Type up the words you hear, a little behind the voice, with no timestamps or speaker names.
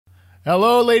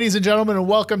Hello, ladies and gentlemen, and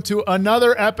welcome to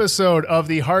another episode of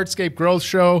the Hardscape Growth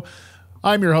Show.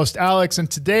 I'm your host, Alex, and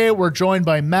today we're joined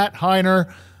by Matt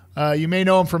Hiner. You may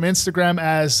know him from Instagram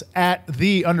as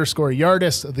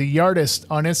 @the_Yardist, the Yardist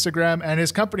on Instagram, and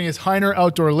his company is Hiner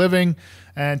Outdoor Living.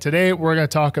 And today we're going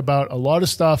to talk about a lot of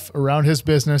stuff around his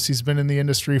business. He's been in the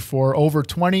industry for over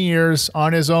 20 years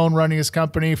on his own, running his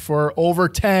company for over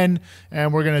 10,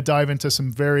 and we're going to dive into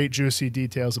some very juicy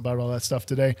details about all that stuff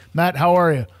today. Matt, how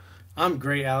are you? I'm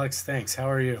great, Alex. Thanks. How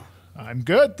are you? I'm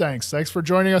good, thanks. Thanks for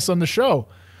joining us on the show.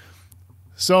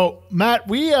 So, Matt,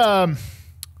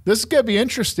 this is going to be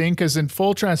interesting because in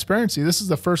full transparency, this is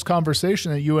the first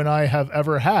conversation that you and I have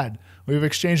ever had. We've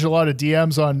exchanged a lot of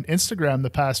DMs on Instagram the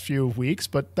past few weeks,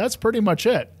 but that's pretty much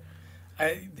it.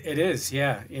 It is,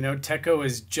 yeah. You know, Teco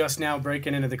is just now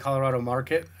breaking into the Colorado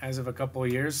market as of a couple of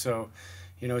years. So,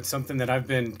 you know, it's something that I've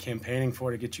been campaigning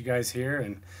for to get you guys here.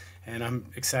 And I'm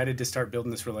excited to start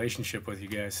building this relationship with you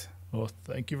guys. Well,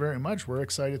 thank you very much. We're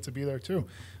excited to be there too.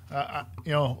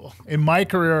 You know, in my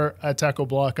career at Teco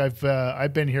Block,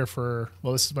 I've been here for,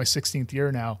 well, this is my 16th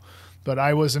year now, but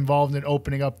I was involved in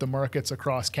opening up the markets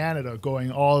across Canada, going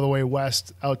all the way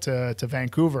west out to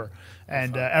Vancouver.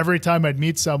 And every time I'd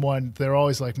meet someone, they're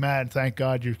always like, man, thank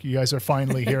God you guys are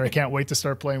finally here. I can't wait to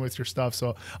start playing with your stuff.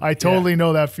 So I totally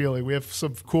know that feeling. We have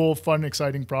some cool, fun,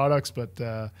 exciting products, but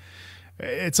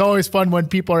it's always fun when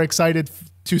people are excited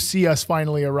to see us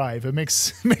finally arrive. It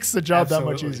makes the job that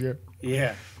much easier.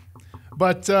 Yeah.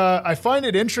 But I find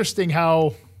it interesting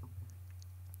how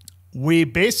we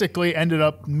basically ended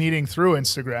up meeting through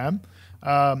Instagram.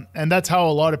 And that's how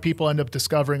a lot of people end up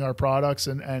discovering our products,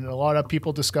 and a lot of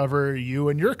people discover you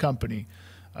and your company.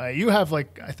 You have I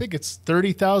think it's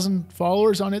 30,000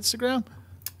 followers on Instagram?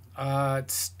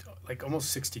 It's like almost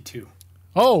 62.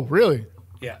 Oh, really?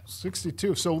 Yeah.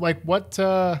 62. So what,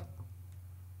 was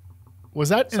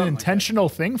that an intentional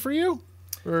thing for you?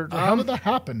 Or how did that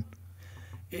happen?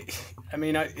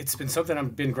 It's been something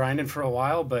I've been grinding for a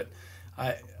while, but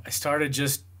I started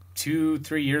just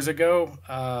 2-3 years ago.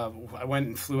 I went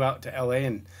and flew out to LA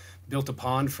and built a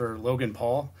pond for Logan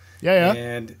Paul. Yeah.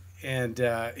 And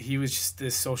he was just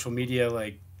this social media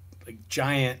like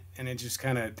giant, and it just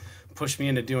kind of pushed me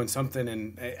into doing something.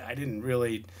 And I didn't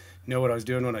really know what I was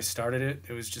doing when I started it.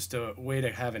 It was just a way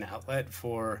to have an outlet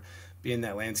for being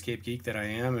that landscape geek that I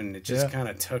am, and it just kind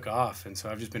of took off. And so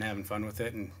I've just been having fun with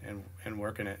it and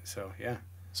working it. So yeah.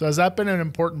 So has that been an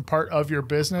important part of your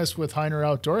business with Hiner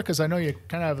Outdoor? Because I know you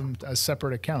kind of have them as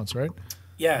separate accounts, right?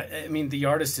 Yeah, I mean, the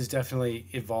artist has definitely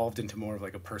evolved into more of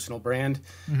like a personal brand,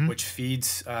 which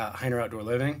feeds Hiner Outdoor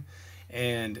Living.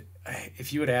 And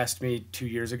if you had asked me 2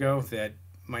 years ago that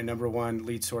my number one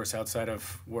lead source outside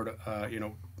of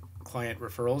client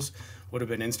referrals would have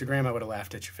been Instagram, I would have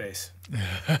laughed at your face.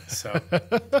 So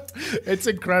it's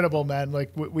incredible, man.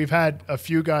 Like we've had a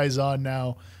few guys on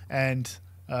now, and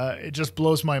it just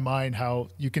blows my mind how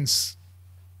you can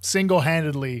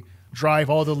single-handedly drive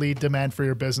all the lead demand for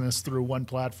your business through one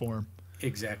platform.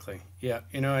 Exactly. Yeah.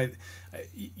 You know,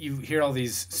 you hear all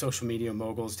these social media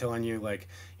moguls telling you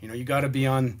you got to be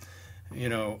on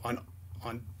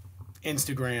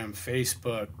Instagram,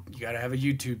 Facebook, you got to have a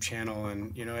YouTube channel,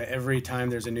 and every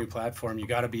time there's a new platform, you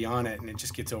got to be on it, and it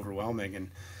just gets overwhelming. And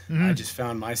I just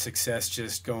found my success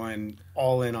just going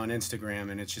all in on Instagram,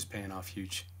 and it's just paying off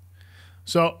huge.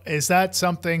 So is that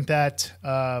something that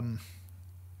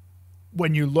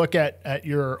when you look at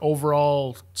your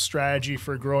overall strategy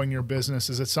for growing your business,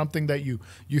 is it something that you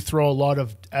throw a lot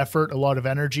of effort, a lot of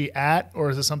energy at, or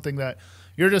is it something that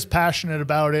you're just passionate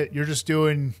about it, you're just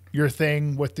doing your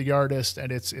thing with the artist,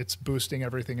 and it's boosting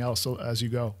everything else as you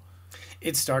go?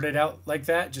 It started out like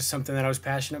that, just something that I was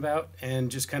passionate about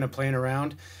and just kind of playing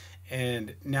around.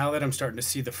 And now that I'm starting to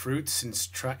see the fruits, and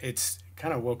it's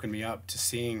kind of woken me up to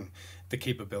seeing the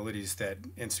capabilities that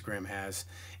Instagram has.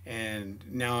 And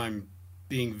now I'm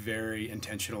being very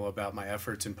intentional about my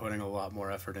efforts and putting a lot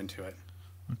more effort into it.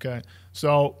 Okay.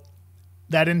 So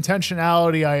that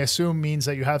intentionality, I assume, means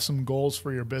that you have some goals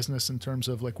for your business in terms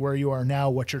of where you are now,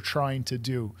 what you're trying to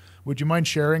do. Would you mind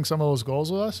sharing some of those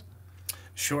goals with us?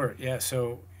 Sure. Yeah.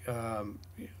 So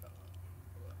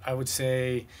I would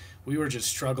say we were just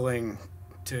struggling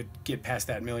to get past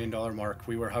that $1 million mark.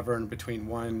 We were hovering between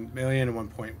 1 million and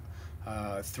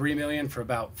 1.3 million for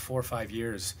about 4 or 5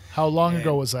 years. How long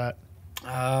ago was that?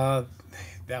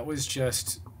 That was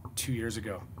just 2 years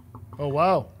ago. Oh,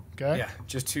 wow. Okay. Yeah,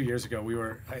 just 2 years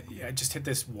ago, I just hit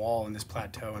this wall and this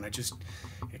plateau, and it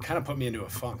kind of put me into a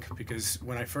funk, because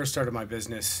when I first started my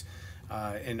business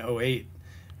in 2008,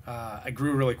 I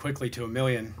grew really quickly to 1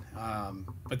 million,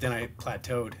 but then I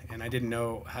plateaued, and I didn't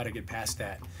know how to get past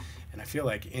that. And I feel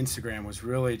like Instagram was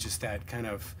really just that kind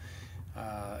of,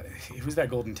 it was that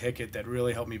golden ticket that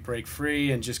really helped me break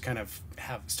free and just kind of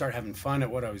start having fun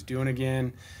at what I was doing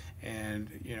again. And,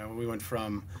 we went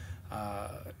from,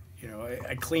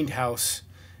 I cleaned house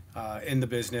in the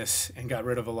business and got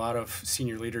rid of a lot of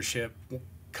senior leadership,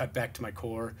 cut back to my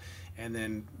core. And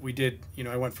then we did,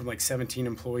 I went from like 17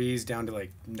 employees down to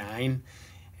like 9.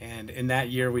 And in that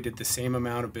year, we did the same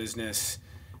amount of business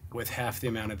with half the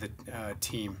amount of the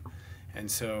team.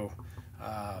 And so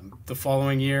the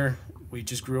following year, we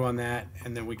just grew on that.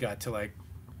 And then we got to like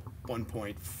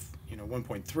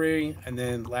 1.3. And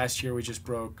then last year, we just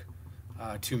broke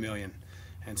 2 million.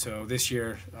 And so this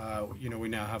year, we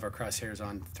now have our crosshairs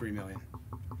on 3 million.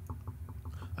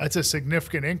 That's a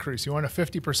significant increase. You want a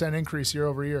 50% increase year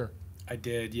over year. I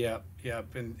did, yep.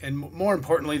 And more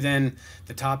importantly than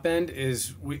the top end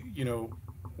is we're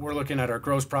looking at our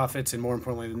gross profits, and more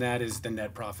importantly than that is the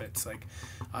net profits. Like,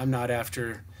 I'm not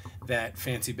after that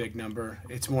fancy big number.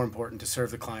 It's more important to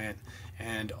serve the client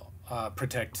and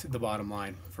protect the bottom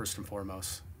line first and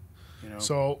foremost.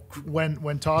 So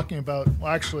when talking about,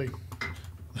 well, actually,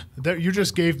 you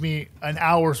just gave me an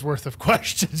hour's worth of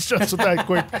questions just with that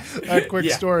quick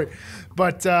Yeah. story.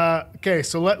 But okay,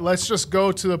 so let's just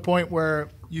go to the point where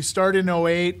you started in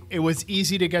 2008. It was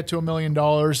easy to get to $1 million,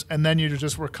 and then you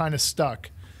just were kind of stuck.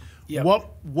 Yep.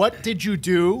 What did you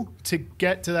do to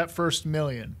get to that first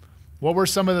million? What were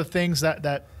some of the things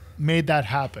that made that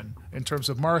happen in terms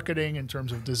of marketing, in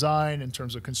terms of design, in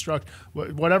terms of construct,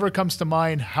 whatever comes to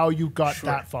mind, how you got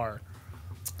that far?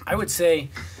 I would say,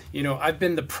 I've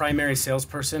been the primary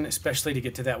salesperson, especially to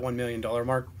get to that $1 million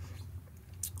mark.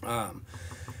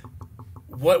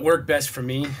 What worked best for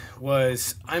me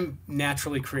was I'm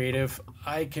naturally creative.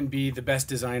 I can be the best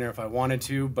designer if I wanted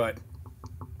to, but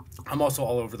I'm also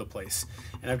all over the place.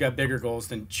 And I've got bigger goals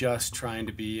than just trying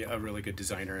to be a really good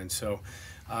designer. And so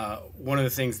one of the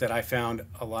things that I found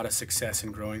a lot of success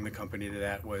in growing the company to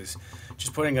that was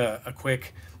just putting a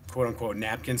quick quote unquote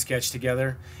napkin sketch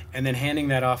together and then handing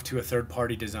that off to a third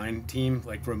party design team,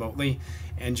 like remotely,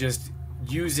 and just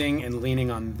using and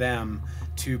leaning on them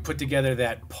to put together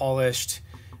that polished,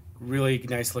 really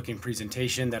nice looking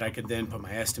presentation that I could then put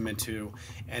my estimate to,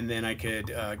 and then I could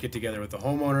get together with the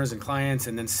homeowners and clients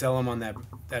and then sell them on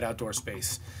that outdoor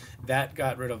space. That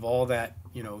got rid of all that,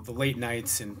 the late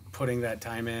nights and putting that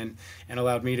time in, and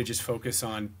allowed me to just focus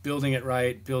on building it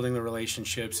right, building the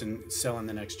relationships, and selling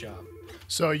the next job.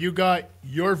 So you got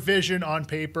your vision on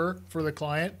paper for the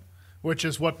client, which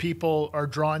is what people are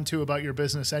drawn to about your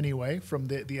business anyway, from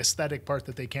the aesthetic part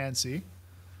that they can see.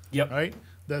 Yep. Right?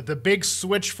 The big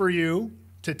switch for you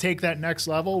to take that next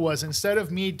level was, instead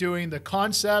of me doing the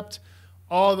concept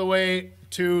all the way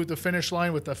to the finish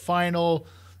line with the final,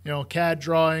 CAD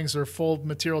drawings or full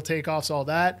material takeoffs, all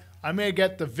that, I'm going to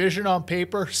get the vision on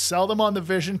paper, sell them on the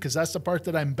vision, because that's the part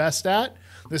that I'm best at.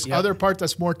 This other part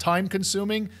that's more time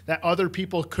consuming that other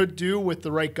people could do with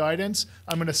the right guidance,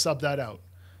 I'm going to sub that out.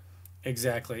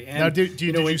 Exactly. And now, did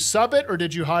you sub it, or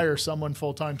did you hire someone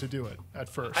full time to do it at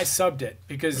first? I subbed it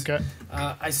because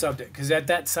at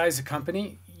that size of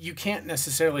company, you can't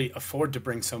necessarily afford to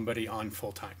bring somebody on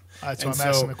full time. That's why I'm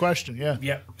asking the question. Yeah.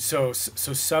 Yeah. So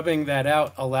subbing that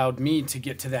out allowed me to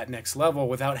get to that next level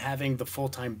without having the full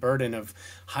time burden of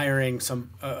hiring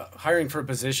for a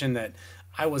position that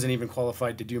I wasn't even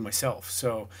qualified to do myself.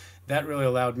 So that really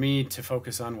allowed me to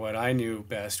focus on what I knew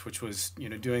best, which was,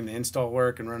 doing the install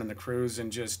work and running the crews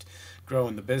and just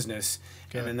growing the business.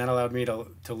 Okay. And then that allowed me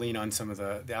to lean on some of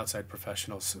the outside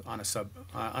professionals on a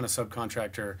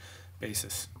subcontractor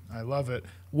basis. I love it.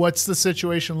 What's the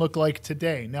situation look like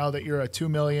today, now that you're at 2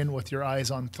 million with your eyes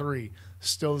on 3?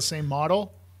 Still the same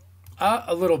model?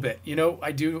 A little bit.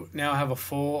 I do now have a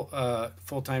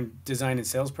full-time design and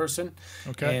salesperson.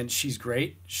 Okay. And she's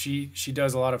great. She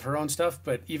does a lot of her own stuff,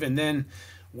 but even then,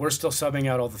 we're still subbing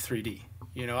out all the 3D.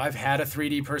 I've had a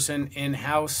 3D person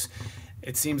in-house.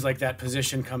 It seems like that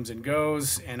position comes and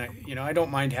goes, and I don't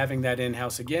mind having that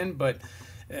in-house again, but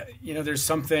there's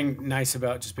something nice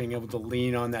about just being able to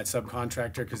lean on that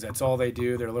subcontractor, because that's all they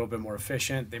do. They're a little bit more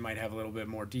efficient. They might have a little bit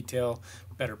more detail,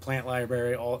 better plant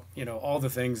library, all the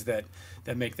things that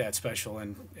make that special.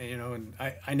 And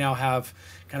I now have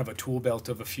kind of a tool belt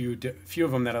of a few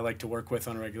of them that I like to work with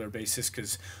on a regular basis,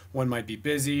 because one might be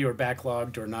busy or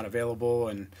backlogged or not available,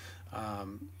 and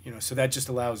so that just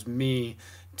allows me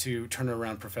to turn it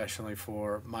around professionally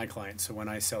for my clients. So when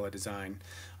I sell a design,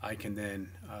 I can then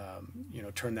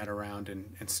turn that around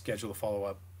and schedule a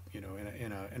follow-up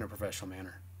in a professional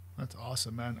manner. That's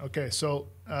awesome, man. Okay, so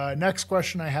next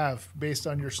question I have based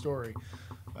on your story.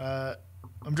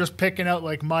 I'm just picking out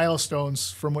like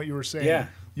milestones from what you were saying. Yeah.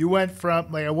 you went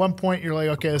from, like, at one point you're like,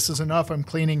 okay, this is enough. I'm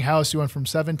cleaning house. You went from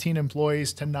 17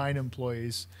 employees to 9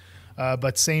 employees,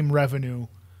 but same revenue.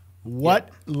 What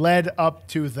led up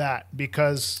to that?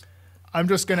 Because I'm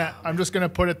just gonna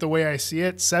put it the way I see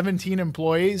it. 17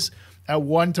 employees at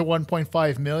 1 to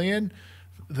 1.5 million.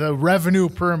 The revenue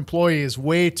per employee is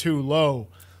way too low.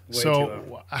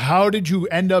 How did you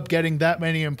end up getting that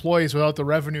many employees without the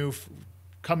revenue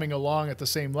coming along at the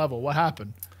same level? What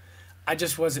happened? I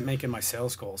just wasn't making my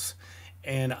sales goals.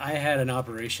 And I had an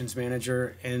operations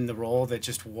manager in the role that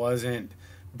just wasn't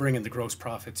bringing the gross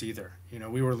profits either. You know,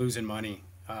 we were losing money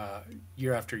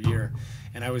year after year.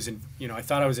 And I was I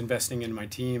thought I was investing in my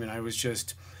team, and I was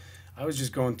just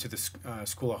going to the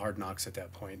school of hard knocks at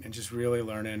that point and just really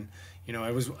learning. You know,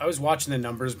 I was watching the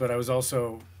numbers, but I was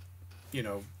also, you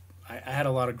know, I had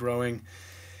a lot of growing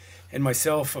in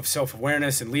myself of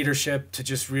self-awareness and leadership to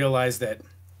just realize that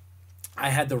I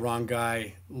had the wrong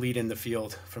guy leading the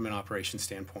field from an operations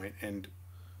standpoint. And,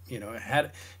 you know,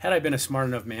 had I been a smart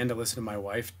enough man to listen to my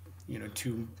wife, you know,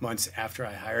 2 months after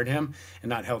I hired him and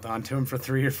not held on to him for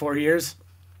 3 or 4 years,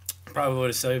 probably would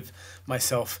have saved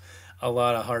myself a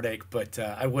lot of heartache, but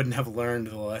I wouldn't have learned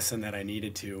the lesson that I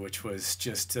needed to, which was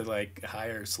just to, like,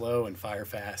 hire slow and fire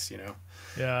fast, you know?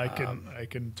 Yeah, I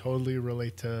can totally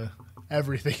relate to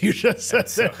everything you just said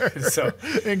there,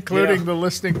 including the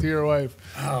listening to your wife.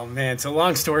 Oh man! So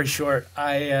long story short,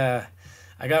 I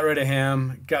got rid of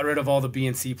him, got rid of all the B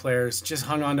and C players, just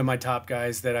hung on to my top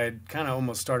guys that I'd kind of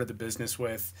almost started the business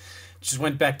with, just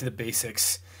went back to the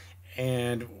basics,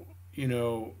 and, you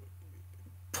know,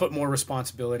 put more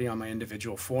responsibility on my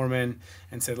individual foreman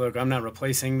and said, look, I'm not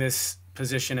replacing this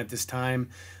position at this time.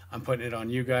 I'm putting it on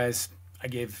you guys. I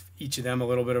gave each of them a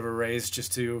little bit of a raise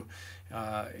just to,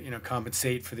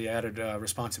 compensate for the added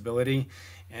responsibility,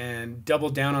 and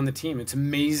doubled down on the team. It's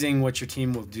amazing what your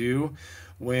team will do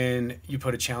when you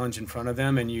put a challenge in front of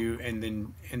them and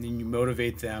then you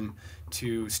motivate them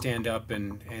to stand up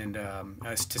and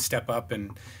to step up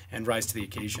and rise to the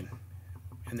occasion.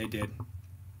 And they did.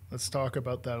 Let's talk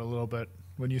about that a little bit.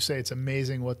 When you say it's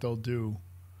amazing what they'll do,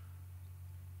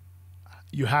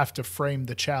 you have to frame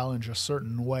the challenge a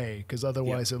certain way, because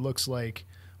otherwise it looks like,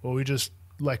 well, we just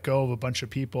let go of a bunch of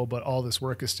people, but all this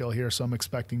work is still here, so I'm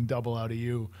expecting double out of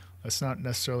you. That's not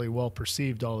necessarily well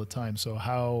perceived all the time. So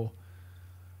how,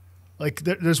 like,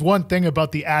 there's one thing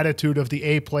about the attitude of the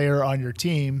A player on your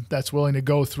team that's willing to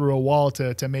go through a wall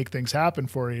to make things happen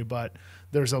for you, but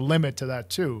there's a limit to that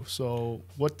too. So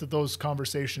what did those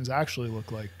conversations actually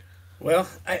look like? Well,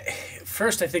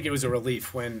 first I think it was a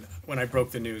relief when I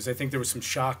broke the news. I think there was some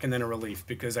shock and then a relief,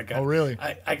 because I got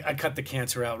I cut the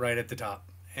cancer out right at the top,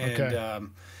 and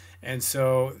and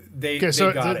so they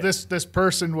got it. This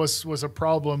person was a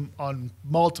problem on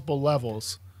multiple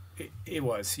levels. It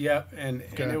was, yeah, and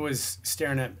it was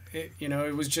staring at it. You know,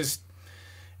 it was just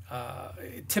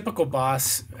typical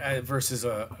boss versus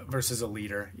a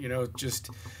leader. You know, just.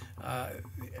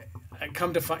 I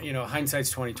come to find,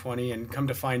 hindsight's 20/20, and come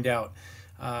to find out,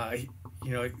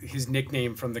 his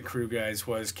nickname from the crew guys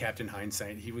was Captain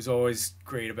Hindsight. He was always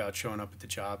great about showing up at the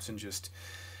jobs and just,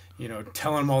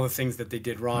 telling them all the things that they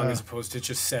did wrong, as opposed to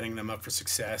just setting them up for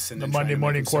success. And the Monday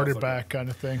morning quarterback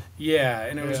kind of thing. Yeah,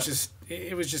 and it was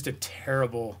just a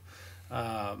terrible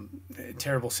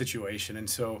situation. And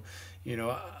so,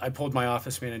 I pulled my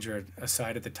office manager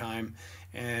aside at the time,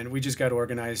 and we just got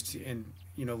organized and,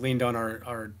 leaned on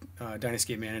our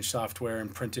Dynascape Managed software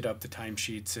and printed up the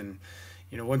timesheets. And,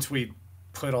 once we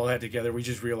put all that together, we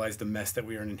just realized the mess that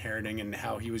we were inheriting and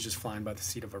how he was just flying by the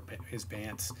seat of his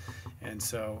pants. And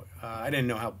so I didn't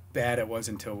know how bad it was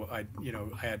until I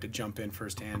had to jump in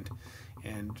firsthand.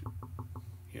 And,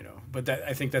 but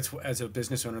I think that's, as a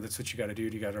business owner, that's what you got to do.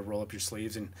 You got to roll up your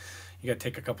sleeves, and you got to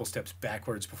take a couple steps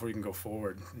backwards before you can go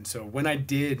forward. And so when I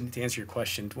did, to answer your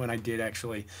question, when I did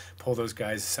actually pull those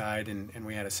guys aside and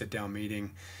we had a sit down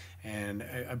meeting, and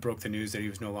I broke the news that he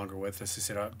was no longer with us, I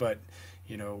said, but,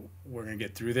 we're going to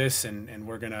get through this, and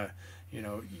we're going to,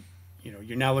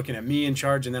 you're now looking at me in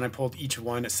charge. And then I pulled each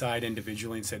one aside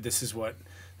individually and said, this is what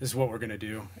we're going to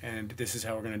do, and this is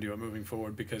how we're going to do it moving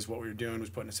forward, because what we were doing was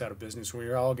putting us out of business. We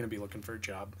were all going to be looking for a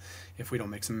job if we don't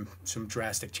make some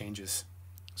drastic changes.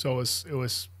 So it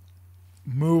was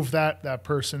move that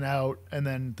person out, and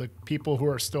then the people who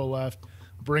are still left,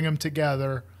 bring them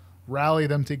together, rally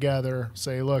them together,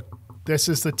 say, look, this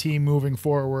is the team moving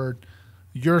forward.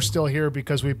 You're still here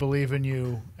because we believe in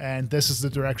you, and this is the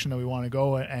direction that we want to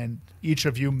go, and each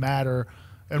of you matter.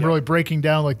 And really breaking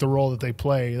down, like, the role that they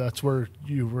play. That's where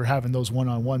you were having those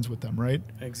one-on-ones with them, right?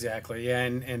 Exactly, yeah.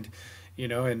 And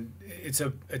and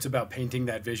it's about painting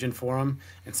that vision for them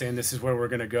and saying, this is where we're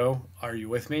going to go. Are you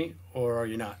with me or are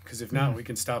you not? Because if not, we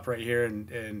can stop right here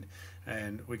and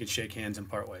we can shake hands and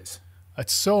part ways.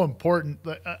 That's so important.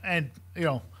 And,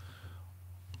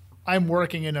 I'm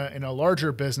working in a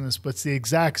larger business, but it's the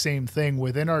exact same thing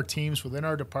within our teams, within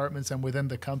our departments, and within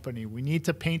the company. We need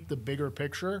to paint the bigger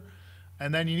picture,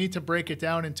 and then you need to break it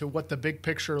down into what the big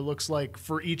picture looks like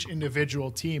for each individual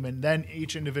team and then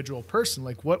each individual person.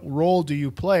 Like, what role do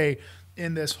you play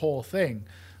in this whole thing?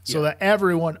 So that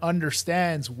everyone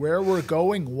understands where we're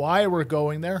going, why we're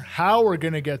going there, how we're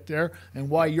going to get there, and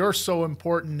why you're so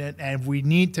important, and we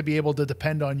need to be able to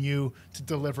depend on you to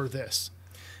deliver this.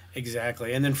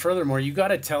 Exactly. And then furthermore, you got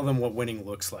to tell them what winning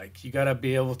looks like. You got to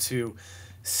be able to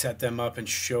set them up and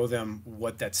show them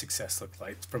what that success looks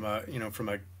like from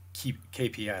a key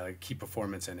KPI, like key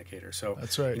performance indicator. So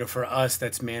that's right. For us,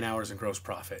 that's man hours and gross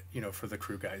profit, for the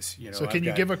crew guys. So can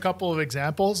you give a couple of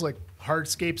examples, like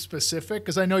Hardscape specific?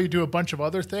 Because I know you do a bunch of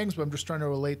other things, but I'm just trying to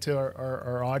relate to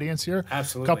our audience here.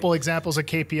 Absolutely. A couple examples of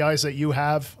KPIs that you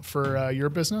have for your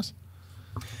business?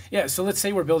 Yeah, so let's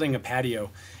say we're building a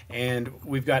patio and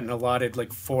we've gotten allotted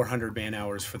like 400 man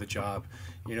hours for the job.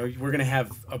 We're going to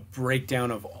have a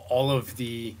breakdown of all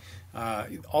the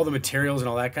materials and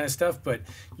all that kind of stuff, but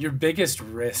your biggest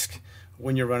risk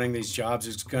when you're running these jobs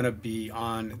is going to be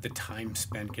on the time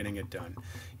spent getting it done.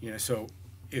 So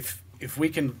if we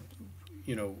can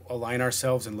align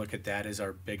ourselves and look at that as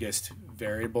our biggest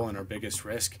variable and our biggest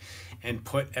risk and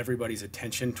put everybody's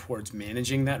attention towards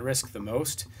managing that risk the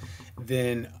most,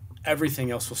 then everything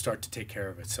else will start to take care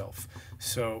of itself.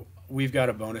 So we've got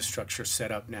a bonus structure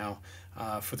set up now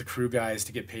for the crew guys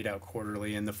to get paid out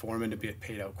quarterly and the foreman to get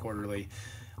paid out quarterly,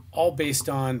 all based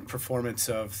on performance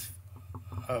of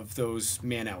those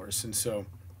man hours. And so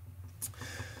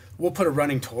we'll put a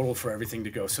running total for everything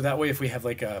to go. So that way, if we have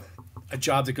like a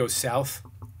job that goes south,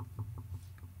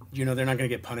 they're not going to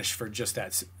get punished for just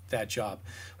that job.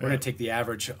 We're going to take the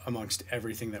average amongst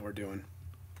everything that we're doing.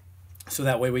 So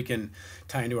that way we can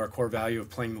tie into our core value of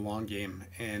playing the long game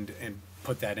and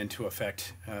put that into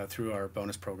effect through our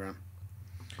bonus program.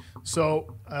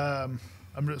 So I'm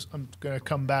going to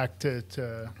come back to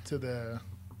the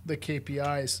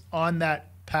KPIs on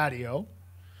that patio.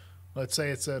 Let's say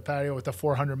it's a patio with the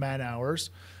 400 man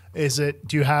hours. Do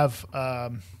you have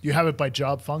it by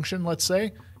job function? Let's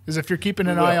say, because if you're keeping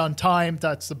an eye on time,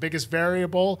 that's the biggest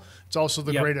variable. It's also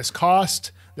the greatest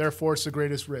cost. Therefore, it's the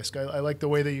greatest risk. I like the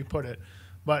way that you put it.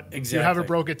 But exactly. You have it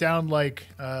broke it down like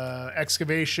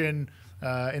excavation,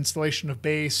 installation of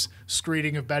base,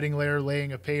 screeding of bedding layer,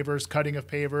 laying of pavers, cutting of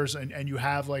pavers, and you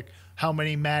have like how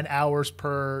many man hours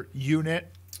per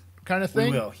unit kind of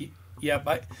thing? We will.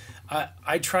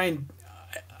 I try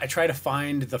to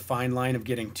find the fine line of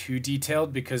getting too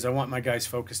detailed because I want my guys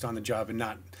focused on the job and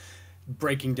not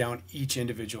breaking down each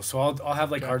individual. So I'll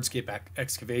have like Hardscape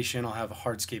excavation, I'll have a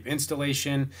Hardscape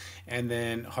installation, and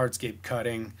then Hardscape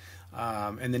cutting,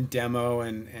 and then demo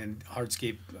and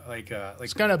Hardscape like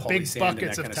it's kind of big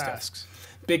buckets of tasks.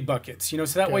 Big buckets, so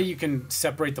that way you can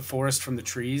separate the forest from the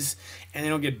trees and they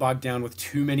don't get bogged down with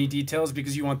too many details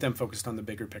because you want them focused on the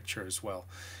bigger picture as well.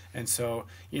 And so,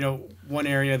 one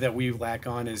area that we lack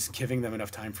on is giving them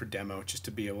enough time for demo just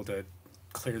to be able to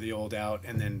clear the old out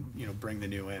and then, bring the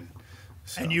new in.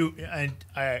 So.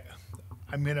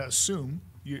 I'm going to assume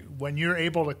when you're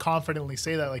able to confidently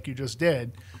say that like you just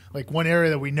did, like one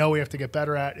area that we know we have to get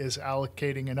better at is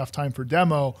allocating enough time for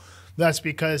demo. That's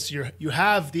because you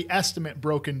have the estimate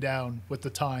broken down with the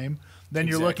time. Then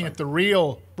you're looking at the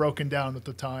real broken down with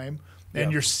the time.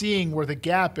 And you're seeing where the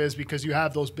gap is because you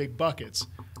have those big buckets.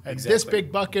 And this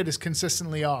big bucket is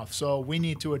consistently off. So we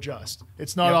need to adjust.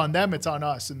 It's not on them. It's on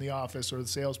us in the office or the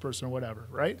salesperson or whatever,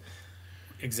 right?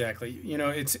 Exactly.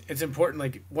 It's important.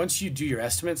 Like once you do your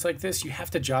estimates like this, you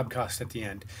have to job cost at the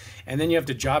end, and then you have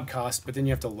to job cost, but then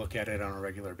you have to look at it on a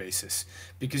regular basis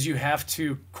because you have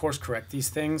to course correct these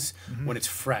things when it's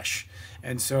fresh.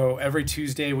 And so every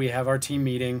Tuesday we have our team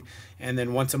meeting, and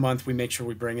then once a month we make sure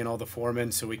we bring in all the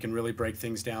foremen so we can really break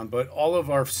things down. But all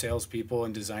of our salespeople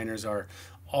and designers are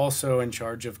also in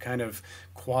charge of kind of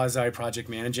quasi project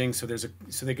managing. So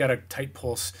they got a tight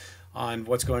pulse on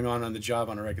what's going on the job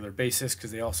on a regular basis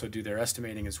because they also do their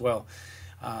estimating as well.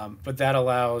 But that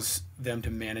allows them to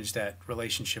manage that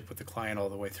relationship with the client all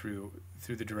the way through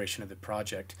the duration of the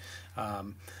project.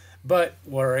 But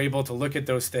we're able to look at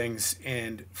those things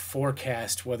and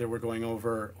forecast whether we're going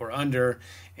over or under.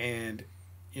 And,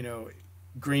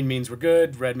 green means we're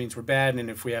good, red means we're bad. And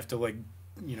if we have to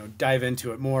dive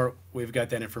into it more, we've got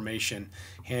that information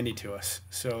handy to us.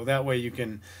 So that way you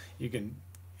can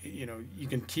you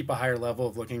can keep a higher level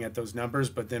of looking at those numbers,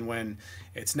 but then when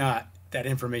it's not, that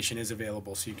information is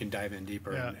available, so you can dive in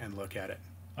deeper and look at it.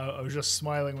 I was just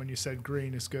smiling when you said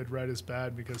green is good, red is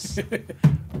bad, because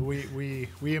we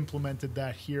implemented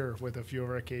that here with a few of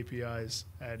our KPIs,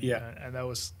 and that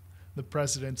was the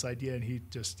president's idea, and he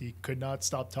could not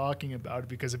stop talking about it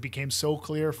because it became so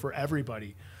clear for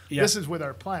everybody. Yeah. This is with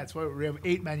our plants. We have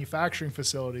 8 manufacturing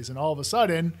facilities, and all of a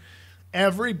sudden,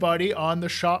 everybody on the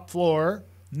shop floor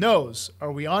knows,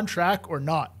 are we on track or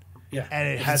not? Yeah. And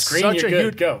it if has green, such a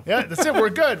huge go. Yeah, that's it. We're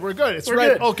good. We're good. It's we're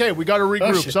red. Good. Okay, we got to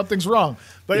regroup. Something's wrong.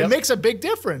 But Yep. it makes a big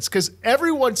difference because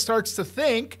everyone starts to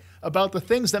think about the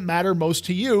things that matter most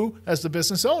to you as the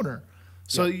business owner.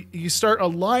 So you start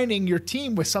aligning your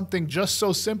team with something just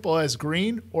so simple as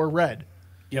green or red.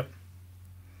 Yep.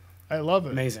 I love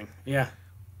it. Amazing. Yeah.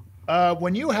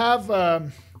 When you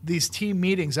have these team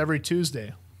meetings every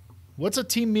Tuesday, what's a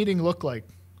team meeting look like?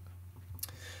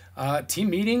 Team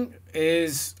meeting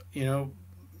is,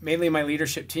 mainly my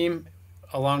leadership team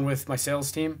along with my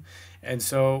sales team. And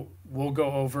so we'll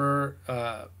go over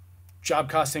job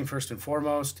costing first and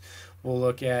foremost. We'll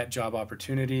look at job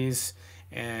opportunities,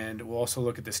 and we'll also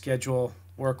look at the schedule,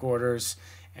 work orders,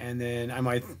 and then I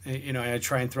might, I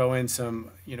try and throw in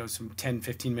some 10,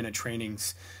 15-minute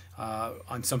trainings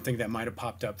on something that might have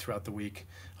popped up throughout the week,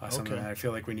 something that I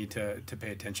feel like we need to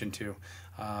pay attention to.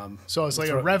 So it's like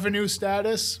a revenue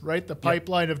status, right? The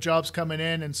pipeline of jobs coming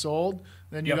in and sold.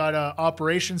 Then you got a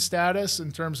operation status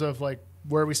in terms of like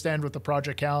where we stand with the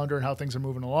project calendar and how things are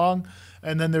moving along.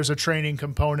 And then there's a training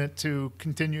component to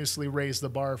continuously raise the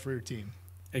bar for your team.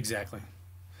 Exactly.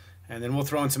 And then we'll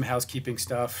throw in some housekeeping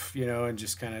stuff, and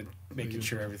just kind of making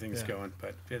sure everything's going.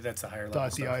 But that's the higher level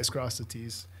Dot stuff. the I's, cross the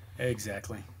T's.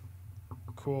 Exactly.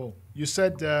 Cool. You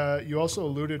said you also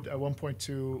alluded at one point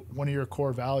to one of your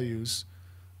core values.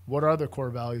 What are the core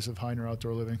values of Hiner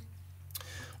Outdoor Living?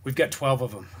 We've got 12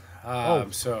 of them.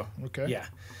 So, okay. Yeah.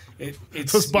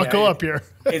 It's Let's buckle up here.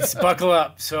 It's buckle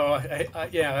up. So,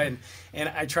 and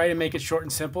I try to make it short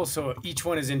and simple so each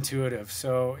one is intuitive.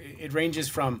 So it ranges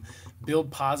from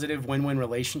build positive win-win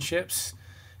relationships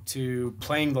to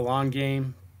playing the long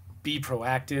game, be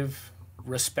proactive,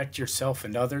 respect yourself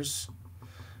and others,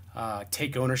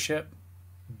 take ownership,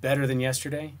 better than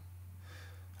yesterday.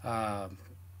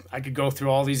 I could go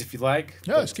through all these if you'd like.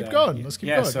 Yeah, let's keep going. Let's keep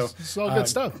going. So, it's all good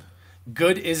stuff.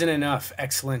 Good isn't enough.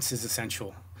 Excellence is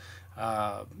essential.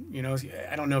 I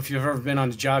don't know if you've ever been on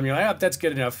a job and you're like, that's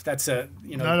good enough. That's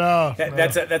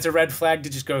that's a red flag to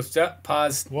just go,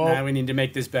 pause. Now we need to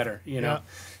make this better.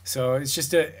 So it's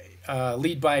just a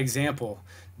lead by example.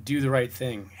 Do the right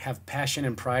thing. Have passion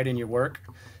and pride in your work.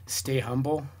 Stay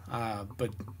humble,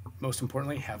 but most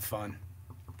importantly, have fun.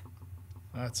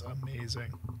 That's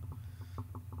amazing.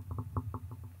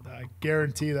 I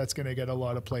guarantee that's going to get a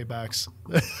lot of playbacks.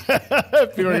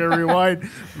 If you're going to rewind,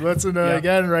 listen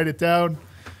again, write it down.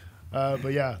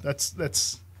 But yeah,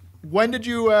 that's. When did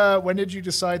you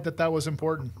decide that was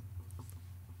important?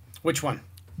 Which one?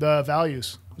 The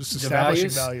values, just establishing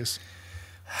values.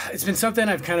 It's been something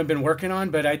I've kind of been working on,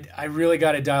 but I really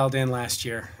got it dialed in last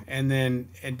year, and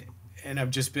I've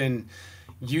just been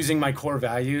using my core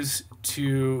values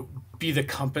to be the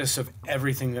compass of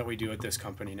everything that we do at this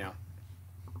company now.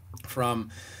 From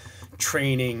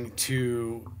training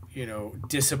to,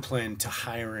 discipline to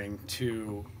hiring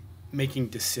to making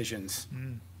decisions.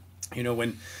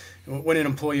 When an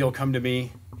employee will come to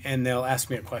me and they'll ask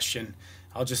me a question,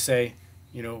 I'll just say,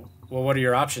 well, what are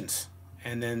your options?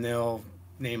 And then they'll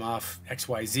name off X,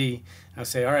 Y, Z. And I'll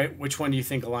say, all right, which one do you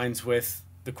think aligns with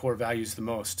the core values the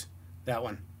most? That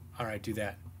one. All right, do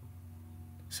that.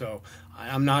 So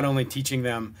I'm not only teaching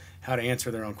them how to answer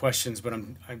their own questions, but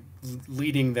I'm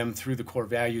leading them through the core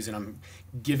values, and I'm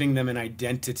giving them an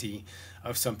identity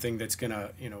of something that's going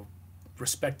to,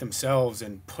 respect themselves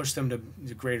and push them to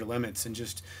greater limits, and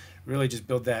just really just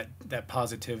build that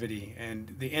positivity.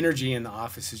 And the energy in the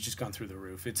office has just gone through the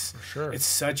roof. It's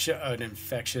such an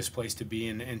infectious place to be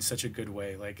in such a good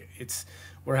way. Like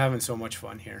we're having so much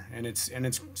fun here, and it's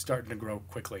starting to grow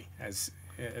quickly as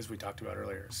we talked about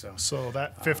earlier. So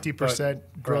that 50%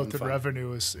 growth in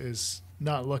revenue is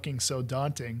not looking so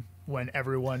daunting when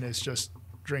everyone is just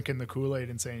drinking the Kool-Aid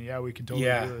and saying, yeah, we can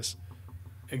totally do this.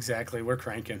 Exactly. We're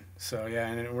cranking. So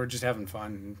and we're just having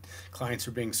fun, and clients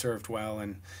are being served well,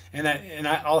 and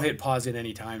I'll hit pause at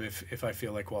any time if I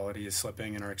feel like quality is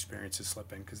slipping and our experience is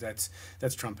slipping, because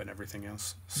that's trumping everything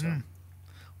else. So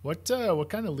what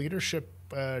kind of leadership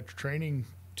training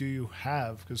do you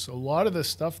have? Because a lot of the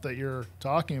stuff that you're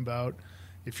talking about,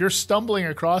 if you're stumbling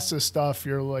across this stuff,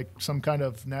 you're like some kind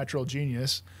of natural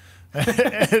genius.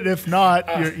 And if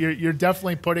not, you're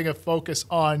definitely putting a focus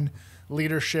on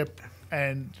leadership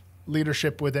and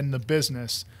leadership within the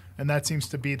business. And that seems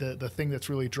to be the thing that's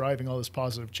really driving all this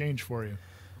positive change for you.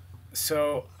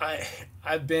 So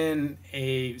I've been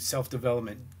a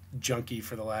self-development junkie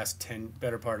for the last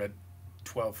better part of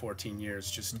 12, 14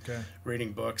 years, just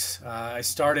reading books. I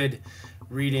started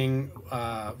reading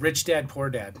Rich Dad, Poor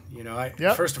Dad. You know,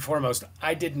 first and foremost,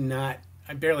 I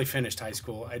barely finished high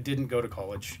school. I didn't go to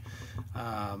college.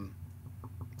 I was on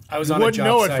a job site. You wouldn't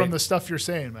know it from the stuff you're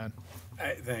saying, man.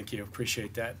 Thank you.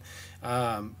 Appreciate that.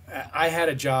 I had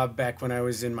a job back when I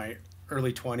was in my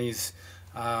early 20s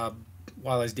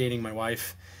while I was dating my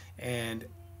wife, and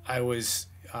I was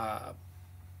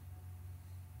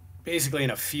basically in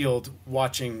a field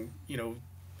watching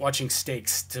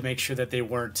steaks to make sure that they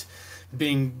weren't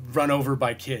being run over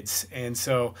by kids. And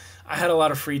so I had a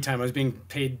lot of free time. I was being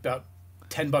paid about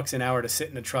 $10 an hour to sit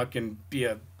in a truck and be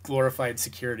a glorified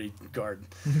security guard.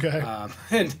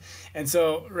 Okay. And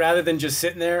so rather than just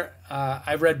sitting there,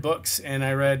 I read books, and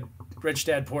I read Rich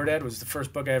Dad, Poor Dad was the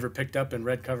first book I ever picked up and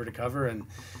read cover to cover. And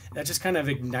that just kind of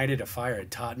ignited a fire.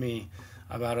 It taught me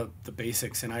about the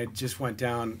basics, and I just went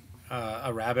down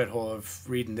a rabbit hole of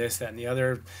reading this, that, and the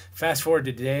other. Fast forward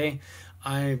to today,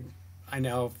 I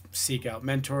now seek out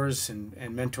mentors and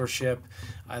mentorship.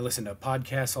 I listen to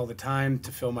podcasts all the time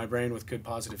to fill my brain with good,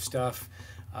 positive stuff.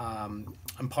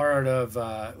 I'm part of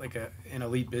an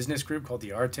elite business group called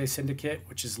the Arte Syndicate,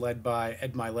 which is led by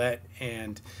Ed Milet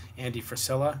and Andy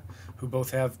Frisella, who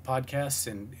both have podcasts.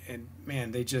 And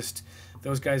man,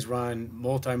 those guys run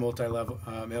multi-level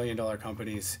 $1-million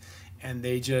companies, and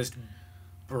they just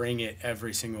bring it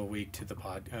every single week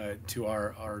to to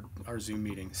our Zoom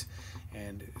meetings.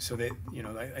 And so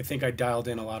I think I dialed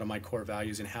in a lot of my core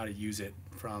values and how to use it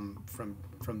from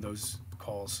those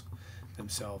calls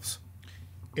themselves.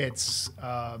 It's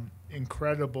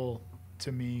incredible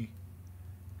to me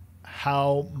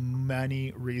how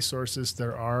many resources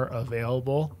there are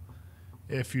available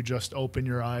if you just open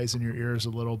your eyes and your ears a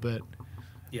little bit.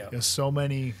 Yeah. There's so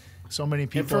many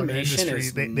people in the industry,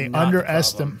 they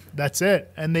underestimate. That's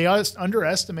it. And they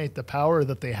underestimate the power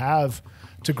that they have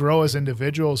to grow as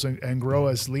individuals and grow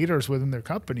as leaders within their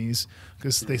companies,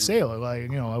 because they say,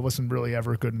 like, I wasn't really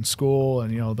ever good in school,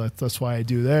 and that's why I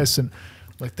do this, and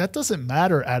like that doesn't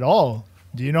matter at all.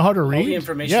 Do you know how to read? All the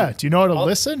information. Yeah. Do you know how to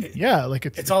listen?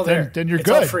 It's all there. Then you're it's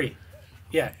good. It's all free.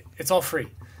 Yeah, it's all free.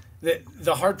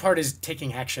 The hard part is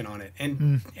taking action on it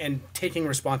and taking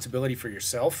responsibility for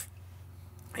yourself,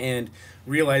 and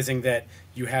realizing that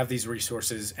you have these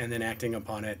resources, and then acting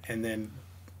upon it, and then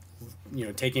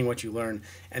taking what you learn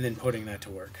and then putting that to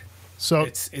work. So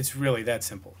it's really that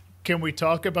simple. Can we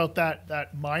talk about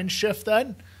that mind shift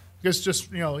then? Because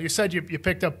just, you said you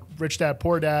picked up Rich Dad,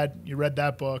 Poor Dad, you read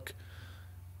that book.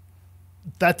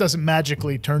 That doesn't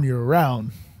magically turn you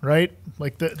around, right?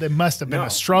 Like there must have been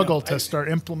a struggle to start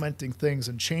implementing things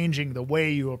and changing the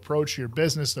way you approach your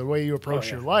business, the way you approach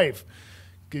your life.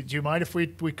 Do you mind if we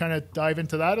kind of dive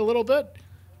into that a little bit?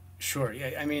 Sure.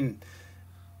 Yeah. I mean,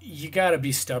 you got to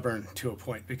be stubborn to a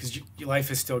point, because your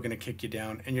life is still going to kick you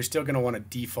down, and you're still going to want to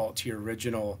default to your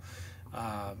original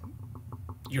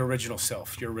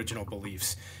self, your original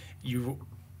beliefs. You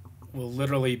will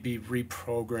literally be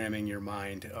reprogramming your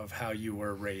mind of how you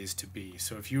were raised to be.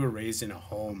 So if you were raised in a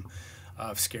home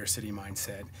of scarcity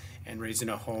mindset, and raised in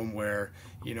a home where,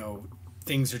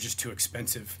 things are just too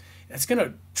expensive, that's going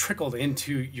to trickle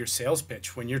into your sales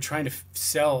pitch when you're trying to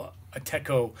sell a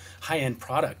Teco high-end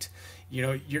product.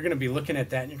 You're going to be looking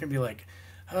at that, and you're going to be like,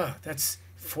 oh, that's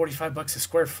 $45 a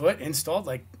square foot installed.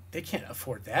 Like, they can't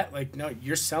afford that. Like, no,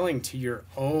 you're selling to your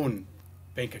own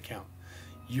bank account.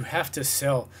 You have to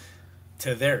sell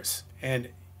to theirs, and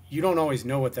you don't always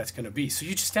know what that's going to be. So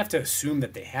you just have to assume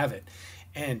that they have it.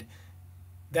 And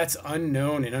that's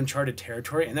unknown and uncharted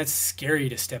territory, and that's scary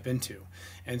to step into.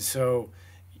 And so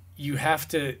you have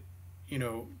to,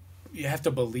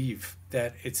 believe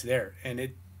that it's there. And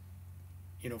it,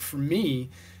 for me,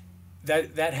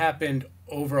 that happened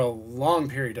over a long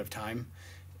period of time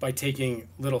by taking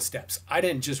little steps. I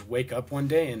didn't just wake up one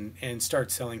day and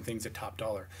start selling things at top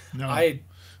dollar. No.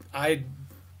 I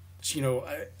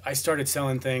started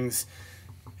selling things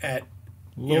at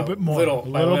a little bit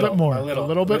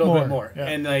more.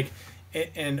 Yeah.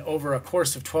 And over a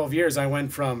course of 12 years, I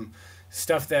went from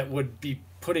stuff that would be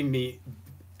putting me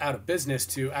out of business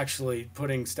to actually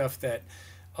putting stuff that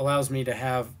allows me to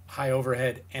have high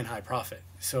overhead and high profit.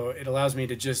 So it allows me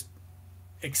to just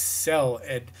excel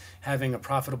at having a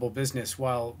profitable business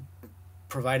while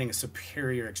providing a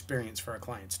superior experience for our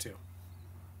clients too.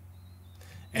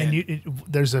 And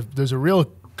there's a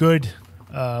real good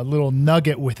little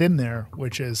nugget within there,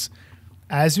 which is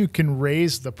as you can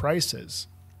raise the prices,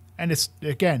 and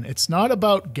it's not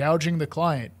about gouging the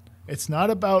client. It's not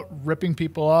about ripping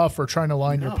people off or trying to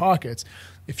line your pockets.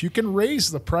 If you can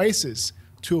raise the prices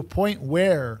to a point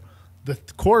where the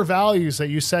core values that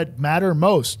you said matter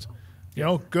most, you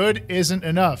know, good isn't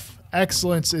enough.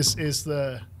 Excellence is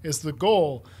the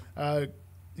goal.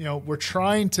 You know, we're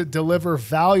trying to deliver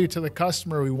value to the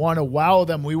customer. We want to wow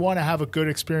them. We want to have a good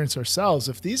experience ourselves.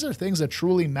 If these are things that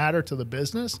truly matter to the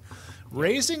business,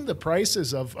 raising the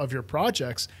prices of your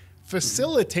projects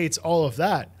facilitates all of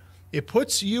that. It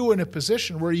puts you in a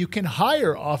position where you can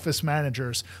hire office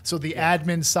managers so the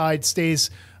admin side stays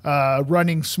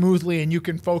running smoothly and you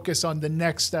can focus on the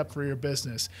next step for your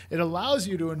business. It allows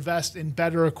you to invest in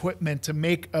better equipment to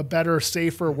make a better,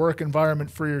 safer work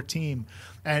environment for your team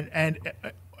and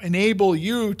enable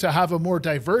you to have a more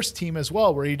diverse team as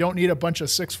well, where you don't need a bunch of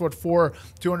 6'4",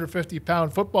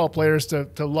 250-pound football players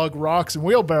to lug rocks and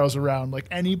wheelbarrows around. Like,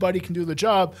 anybody can do the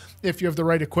job if you have the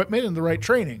right equipment and the right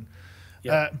training.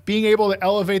 Being able to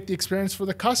elevate the experience for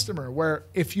the customer, where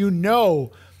if you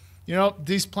know,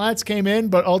 these plants came in,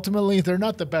 but ultimately they're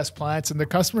not the best plants and the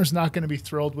customer's not going to be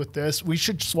thrilled with this, we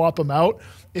should swap them out.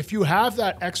 If you have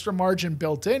that extra margin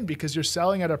built in because you're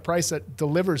selling at a price that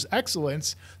delivers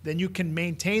excellence, then you can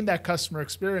maintain that customer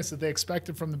experience that they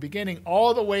expected from the beginning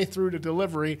all the way through to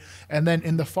delivery and then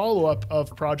in the follow-up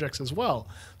of projects as well.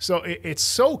 So it's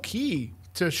so key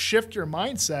to shift your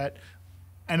mindset.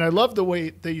 And I love the way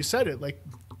that you said it. Like,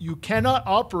 you cannot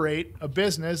operate a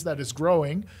business that is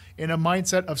growing in a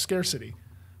mindset of scarcity.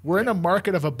 We're in a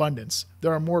market of abundance.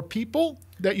 There are more people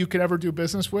that you could ever do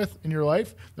business with in your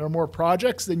life. There are more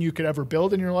projects than you could ever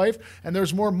build in your life. And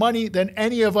there's more money than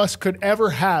any of us could ever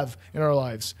have in our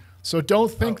lives. So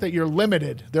don't think that you're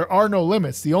limited. There are no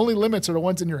limits. The only limits are the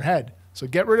ones in your head. So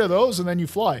get rid of those and then you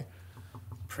fly.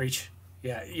 Preach.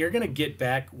 Yeah, you're going to get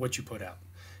back what you put out.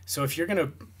 So if you're going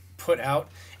to put out,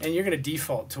 and you're going to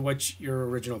default to what your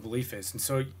original belief is. And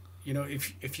so,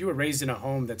 if you were raised in a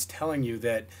home that's telling you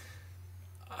that,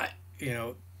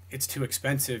 it's too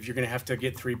expensive, you're going to have to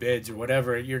get 3 bids or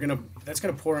whatever, that's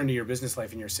going to pour into your business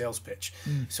life and your sales pitch.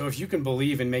 So if you can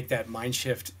believe and make that mind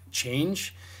shift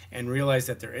change and realize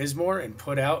that there is more and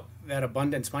put out that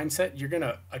abundance mindset, you're going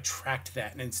to attract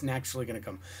that, and it's naturally going to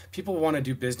come. People want to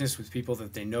do business with people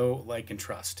that they know, like, and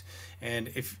trust. And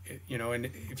if you want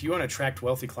to attract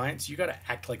wealthy clients, you got to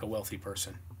act like a wealthy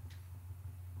person.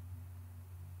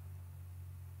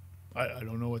 I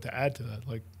don't know what to add to that.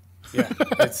 Like, yeah,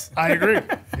 I agree.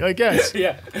 I guess.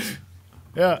 Yeah.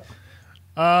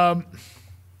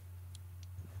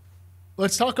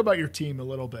 Let's talk about your team a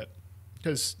little bit,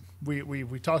 because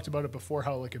we talked about it before,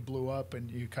 how like it blew up and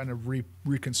you kind of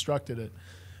reconstructed it.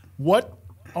 What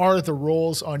are the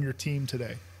roles on your team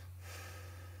today?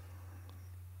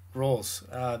 Roles.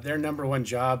 Their number one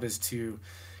job is to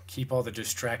keep all the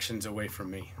distractions away from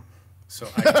me, so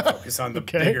I can focus on the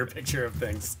bigger picture of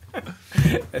things.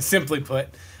 Simply put.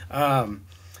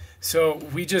 So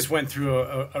we just went through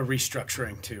a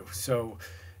restructuring too. So,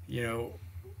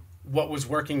 what was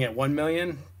working at 1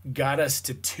 million got us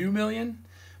to 2 million.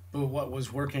 But what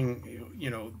was working,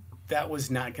 that was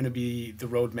not going to be the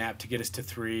roadmap to get us to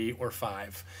 3 or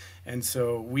 5. And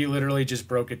so we literally just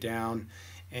broke it down,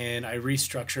 and I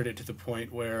restructured it to the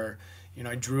point where,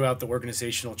 I drew out the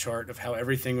organizational chart of how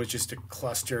everything was just a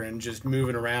cluster and just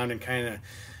moving around and kind of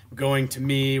going to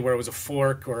me where it was a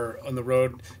fork, or on the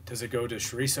road, does it go to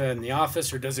Sharissa in the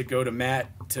office or does it go to Matt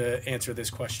to answer this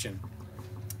question?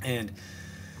 And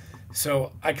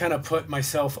so I kind of put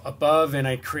myself above, and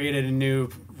I created a new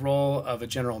role of a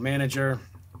general manager,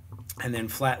 and then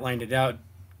flatlined it out,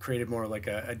 created more like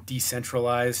a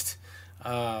decentralized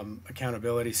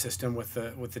accountability system with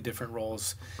the different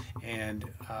roles, and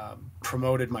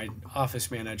promoted my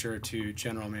office manager to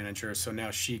general manager. So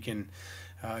now she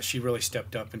really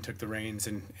stepped up and took the reins,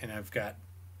 and I've got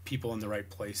people in the right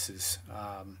places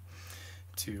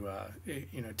to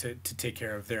take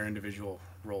care of their individual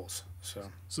roles. So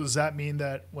does that mean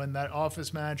that when that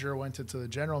office manager went into the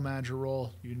general manager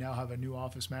role, you now have a new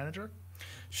office manager?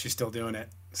 She's still doing it.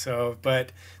 So,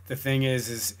 but the thing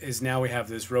is now we have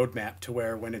this roadmap to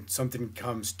where when something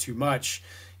comes too much,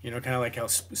 kind of like how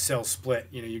cells split,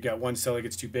 you got one cell that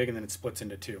gets too big and then it splits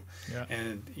into 2. Yeah.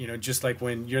 And, just like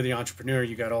when you're the entrepreneur,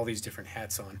 you got all these different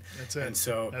hats on. That's it. And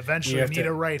so eventually you need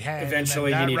a right hand.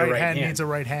 Eventually you need a right hand. Needs a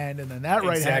right hand, and then that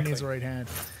right hand needs a right hand.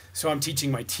 So I'm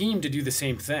teaching my team to do the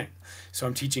same thing. So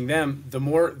I'm teaching them, the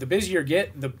busier you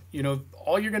get,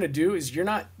 all you're going to do is you're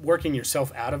not working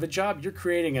yourself out of a job. You're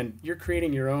creating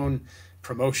your own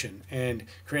promotion and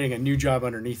creating a new job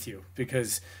underneath you,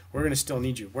 because we're going to still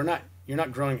need you. you're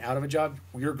not growing out of a job,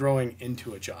 you're growing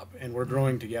into a job, and we're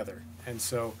growing together. And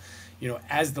so,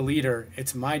 as the leader,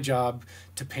 it's my job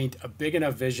to paint a big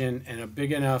enough vision and a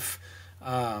big enough,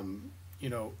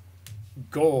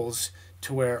 goals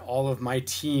to where all of my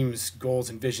team's goals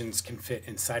and visions can fit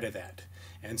inside of that.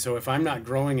 And so if I'm not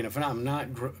growing, and if I'm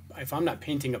not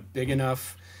painting a big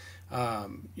enough,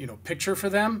 picture for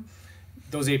them,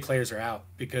 those A players are out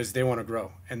because they want to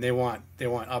grow and they want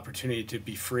opportunity to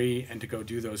be free and to go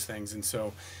do those things. And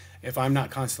so if I'm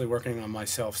not constantly working on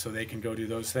myself so they can go do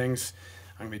those things,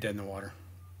 I'm gonna be dead in the water.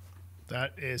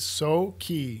 That is so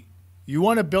key. You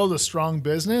want to build a strong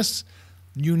business,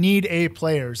 you need A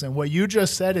players. And what you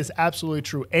just said is absolutely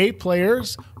true. A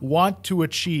players want to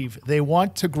achieve. They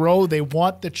want to grow. They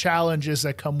want the challenges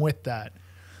that come with that.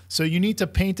 So you need to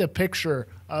paint a picture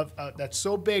of that's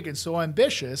so big and so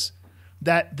ambitious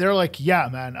that they're like, yeah,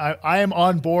 man, I am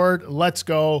on board. Let's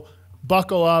go.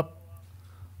 Buckle up.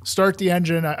 Start the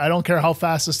engine. I don't care how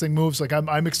fast this thing moves. Like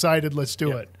I'm excited. Let's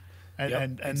do it.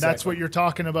 And exactly. That's what you're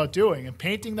talking about doing, and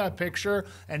painting that picture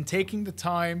and taking the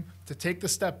time to take the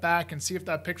step back and see if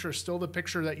that picture is still the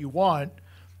picture that you want.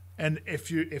 And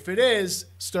if it is,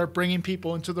 start bringing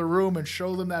people into the room and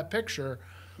show them that picture.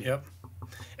 Yep.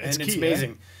 It's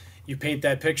amazing. You paint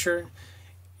that picture,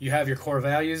 you have your core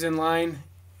values in line,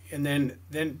 and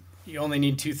then you only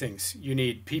need two things. You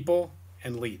need people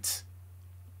and leads.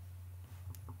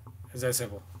 It's that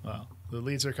simple. Wow. The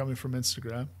leads are coming from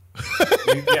Instagram.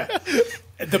 Yeah,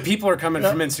 the people are coming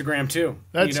from Instagram too.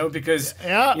 Because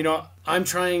I'm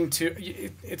trying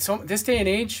to. It's this day and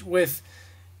age with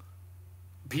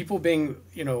people being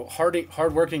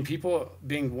hardworking people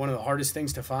being one of the hardest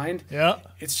things to find. Yeah,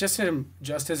 it's just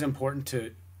as important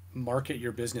to market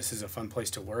your business as a fun place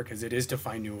to work as it is to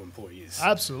find new employees.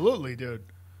 Absolutely, dude.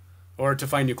 Or to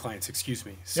find new clients, excuse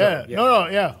me. So,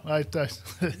 yeah.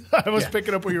 I was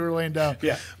picking up what you were laying down.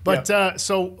 Yeah. But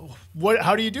so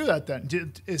how do you do that then?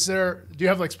 Do you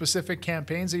have like specific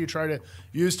campaigns that you try to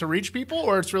use to reach people,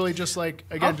 or it's really just like,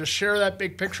 again, just share that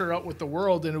big picture out with the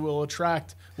world and it will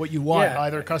attract what you want,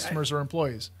 either customers or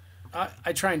employees?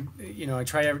 I try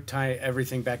to tie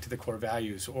everything back to the core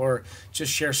values, or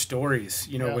just share stories,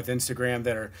 with Instagram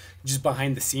that are just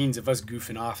behind the scenes of us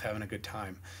goofing off, having a good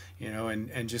time.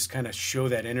 And just kind of show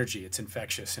that energy. It's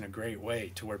infectious in a great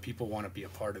way to where people want to be a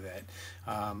part of that.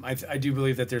 I do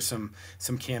believe that there's some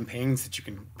campaigns that you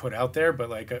can put out there, but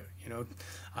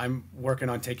I'm working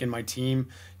on taking my team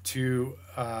to,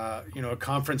 a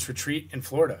conference retreat in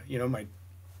Florida,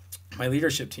 my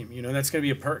leadership team, that's going to be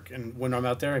a perk. And when I'm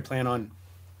out there, I plan on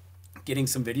getting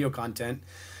some video content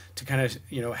to kind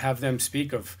of, have them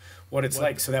speak of what it's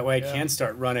like. So that way I can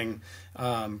start running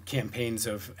campaigns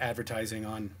of advertising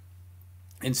on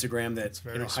Instagram that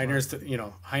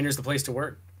Hiner's the place to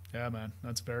work. Yeah, man,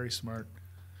 that's very smart.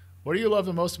 What do you love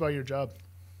the most about your job?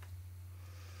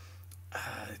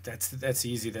 That's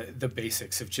easy. The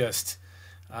basics of just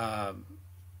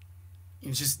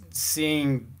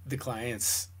seeing the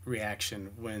client's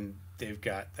reaction when they've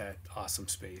got that awesome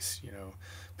space.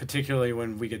 Particularly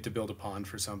when we get to build a pond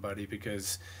for somebody,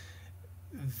 because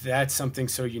that's something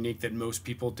so unique that most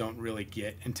people don't really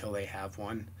get until they have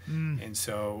one. And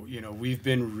so, we've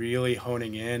been really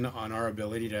honing in on our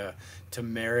ability to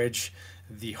marriage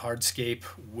the hardscape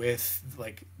with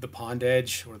like the pond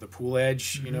edge or the pool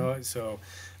edge, so,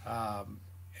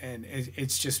 and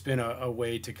it's just been a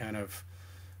way to kind of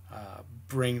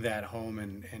bring that home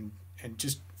and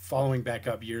just following back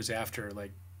up years after,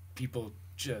 like people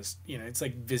just, it's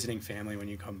like visiting family when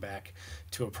you come back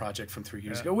to a project from 3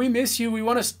 years ago. We miss you. We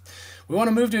want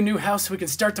to move to a new house so we can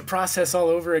start the process all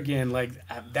over again. Like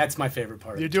that's my favorite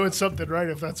part. You're doing something right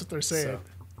if that's what they're saying.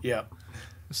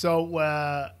 So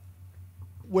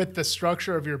with the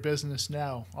structure of your business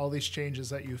now, all these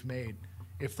changes that you've made,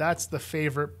 if that's the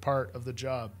favorite part of the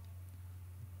job,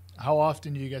 how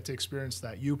often do you get to experience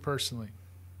that, you personally?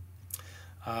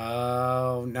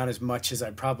 Not as much as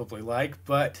I'd probably like,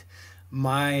 but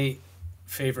my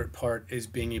favorite part is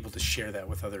being able to share that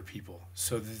with other people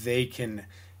so they can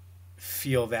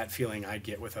feel that feeling I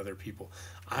get with other people.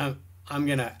 I'm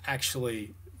going to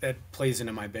actually, that plays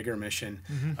into my bigger mission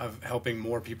of helping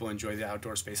more people enjoy the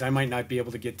outdoor space. I might not be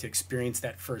able to get to experience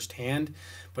that firsthand,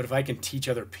 but if I can teach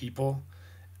other people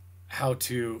how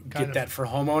to get that for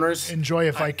homeowners. Enjoy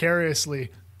it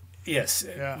vicariously. Yes,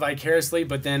 vicariously,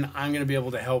 but then I'm going to be able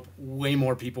to help way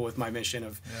more people with my mission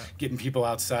of getting people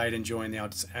outside, enjoying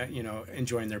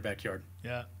enjoying their backyard.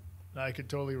 Yeah, I could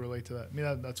totally relate to that. I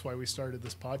mean, that's why we started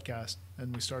this podcast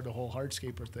and we started the whole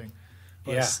Hardscaper thing.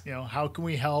 How can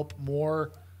we help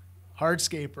more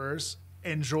hardscapers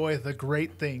enjoy the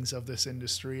great things of this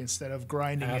industry instead of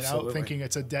grinding it out, thinking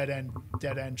it's a dead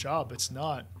end job. It's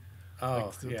not.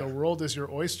 Oh, like the world is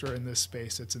your oyster in this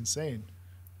space. It's insane.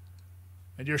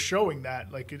 And you're showing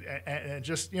that, like, and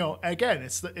just, you know, again,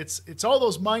 it's all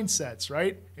those mindsets,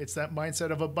 right? It's that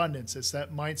mindset of abundance. It's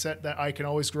that mindset that I can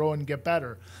always grow and get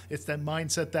better. It's that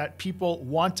mindset that people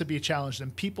want to be challenged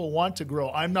and people want to grow.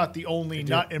 I'm not the only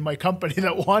nut in my company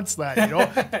that wants that, you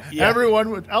know. Yeah.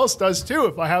 Everyone else does too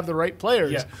if I have the right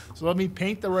players. Yeah. So let me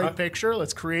paint the right picture.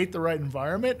 Let's create the right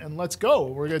environment and let's go.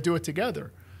 We're going to do it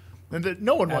together. And that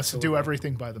no one wants to do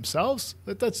everything by themselves.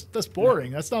 That's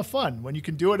boring. No. That's not fun. When you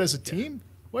can do it as a team,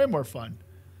 way more fun.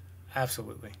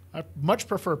 Absolutely. I much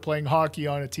prefer playing hockey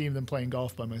on a team than playing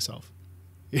golf by myself.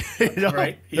 You know?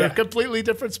 Right. They're completely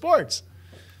different sports.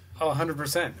 Oh,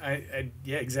 100%.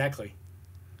 Yeah, exactly.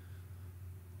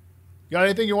 Got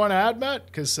anything you want to add, Matt?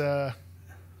 Because I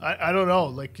don't know.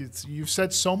 Like, you've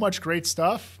said so much great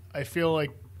stuff. I feel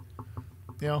like,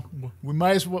 you know, we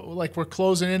might as well, like, we're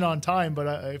closing in on time,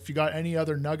 but if you got any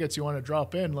other nuggets you want to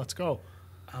drop in, let's go.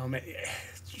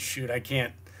 Shoot, I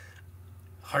can't.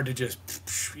 Hard to just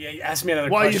ask me another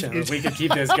question. We could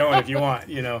keep this going if you want,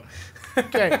 you know.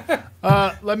 Okay.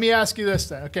 Let me ask you this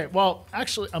then. Okay. Well,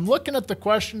 actually, I'm looking at the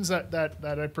questions that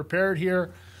I prepared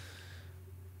here.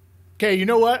 Okay. You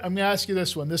know what? I'm going to ask you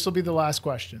this one. This will be the last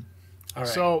question. All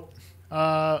right. So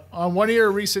on one of your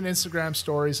recent Instagram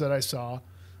stories that I saw,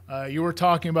 you were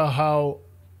talking about how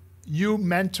you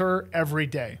mentor every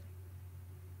day.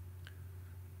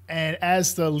 And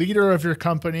as the leader of your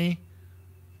company,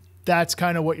 that's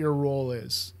kind of what your role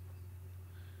is.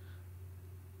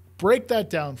 Break that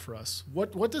down for us.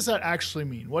 What does that actually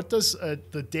mean? What does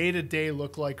the day-to-day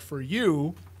look like for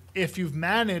you if you've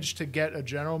managed to get a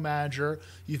general manager,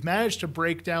 you've managed to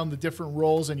break down the different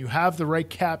roles, and you have the right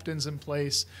captains in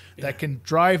place that can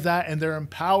drive that, and they're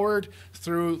empowered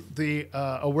through the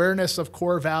awareness of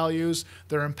core values.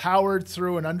 They're empowered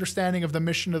through an understanding of the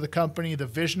mission of the company, the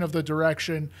vision of the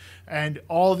direction, and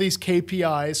all of these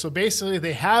KPIs. So basically,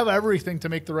 they have everything to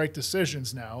make the right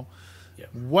decisions now.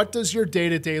 Yep. What does your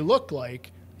day-to-day look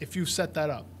like if you set that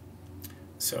up?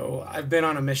 So I've been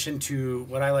on a mission to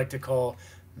what I like to call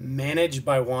manage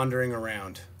by wandering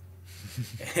around.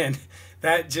 And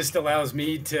that just allows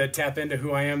me to tap into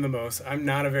who I am the most. I'm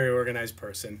not a very organized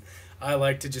person. I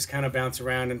like to just kind of bounce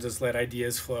around and just let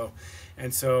ideas flow.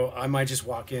 And so I might just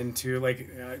walk into, like,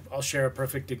 I'll share a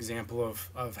perfect example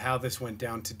of how this went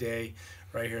down today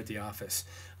right here at the office.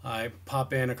 I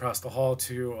pop in across the hall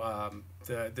to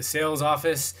the sales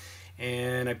office,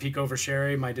 and I peek over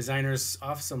Sherry, my designer's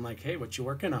office. I'm like, hey, what you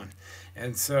working on?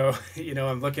 And so, you know,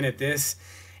 I'm looking at this,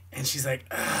 and she's like,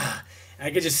 ah. And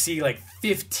I could just see like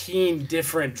 15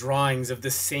 different drawings of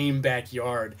the same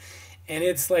backyard. And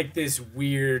it's like this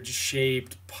weird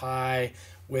shaped pie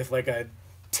with like a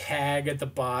tag at the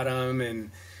bottom.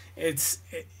 And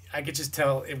I could just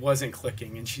tell it wasn't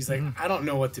clicking. And she's like, I don't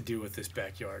know what to do with this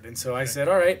backyard. And so I said,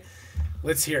 all right,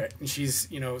 let's hear it. And she's,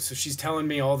 you know, so she's telling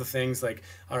me all the things like,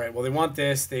 all right, well, they want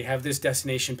this. They have this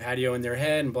destination patio in their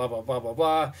head and blah, blah, blah, blah,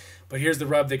 blah. But here's the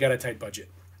rub. They got a tight budget.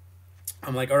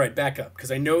 I'm like, all right, back up.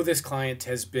 Because I know this client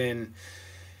has been,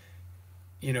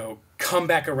 you know, come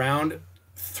back around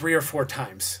 3 or 4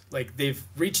 times. Like, they've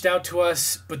reached out to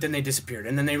us, but then they disappeared.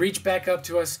 And then they reach back up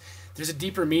to us. There's a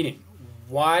deeper meaning.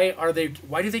 Why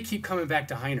do they keep coming back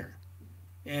to Hiner?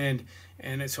 And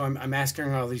so I'm asking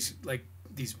her all these, like,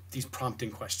 these prompting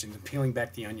questions and peeling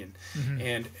back the onion.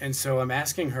 And so I'm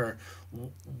asking her,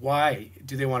 why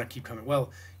do they want to keep coming? Well,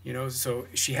 you know, so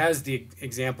she has the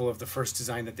example of the first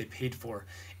design that they paid for,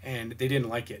 and they didn't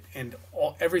like it. And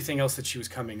everything else that she was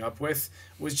coming up with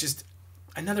was just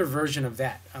another version of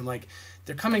that. I'm like,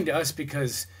 they're coming to us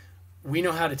because we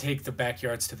know how to take the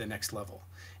backyards to the next level.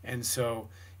 And so,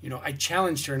 you know, I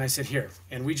challenged her and I said, here,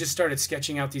 and we just started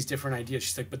sketching out these different ideas.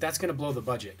 She's like, but that's going to blow the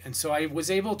budget. And so I was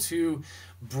able to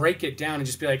break it down and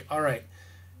just be like, all right,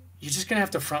 you're just going to have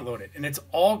to front load it. And it's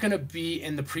all going to be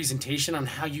in the presentation on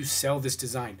how you sell this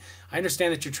design. I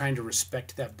understand that you're trying to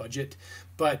respect that budget,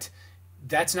 but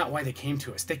that's not why they came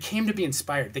to us. They came to be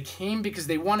inspired. They came because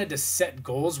they wanted to set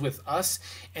goals with us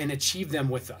and achieve them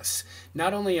with us.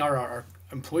 Not only are our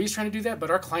employees trying to do that,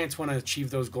 but our clients want to achieve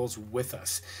those goals with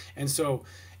us. And so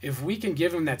if we can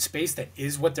give them that space that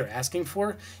is what they're asking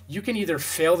for, you can either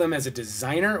fail them as a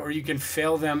designer or you can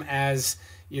fail them as,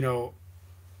 you know,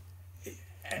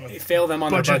 fail them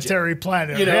on their budget. Budgetary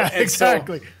planner. You know, yeah,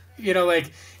 exactly. So, you know,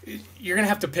 like, you're going to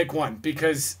have to pick one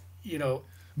because, you know,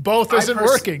 both isn't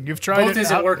working. You've tried both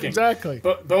isn't working. Exactly.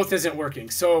 Both isn't working.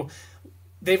 So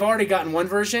they've already gotten one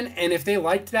version, and if they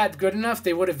liked that good enough,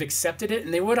 they would have accepted it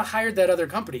and they would have hired that other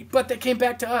company. But they came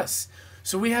back to us.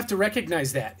 So we have to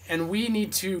recognize that, and we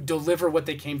need to deliver what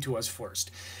they came to us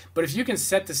first. But if you can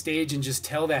set the stage and just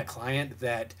tell that client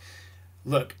that,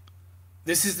 look,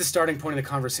 this is the starting point of the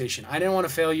conversation. I didn't want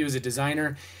to fail you as a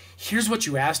designer. Here's what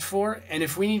you asked for, and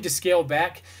if we need to scale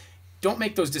back, don't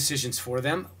make those decisions for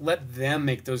them. Let them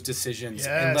make those decisions,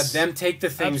 and let them take the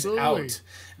things out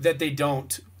that they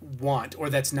don't want or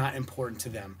that's not important to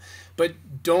them. But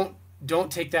don't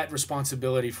take that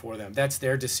responsibility for them. That's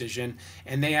their decision,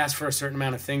 and they ask for a certain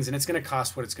amount of things, and it's going to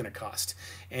cost what it's going to cost.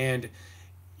 And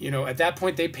at that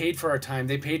point, they paid for our time.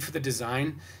 They paid for the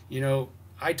design.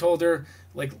 I told her,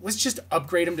 like, let's just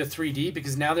upgrade them to 3D,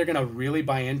 because now they're going to really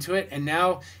buy into it. And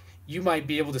now you might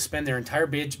be able to spend their entire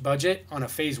budget on a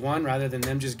phase 1 rather than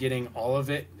them just getting all of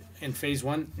it in phase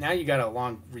 1. Now you got a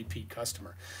long repeat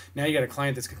customer. Now you got a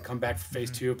client that's going to come back for phase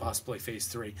 2, possibly phase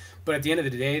 3. But at the end of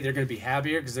the day, they're going to be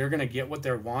happier because they're going to get what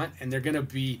they want, and they're going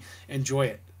to enjoy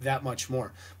it that much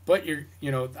more. But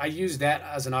I use that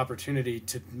as an opportunity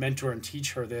to mentor and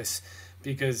teach her this,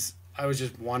 because I was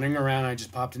just wandering around. I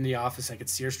just popped in the office. I could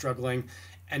see her struggling,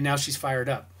 and now she's fired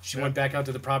up. She went back out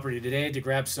to the property today to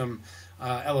grab some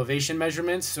elevation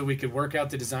measurements so we could work out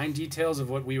the design details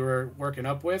of what we were working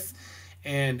up with.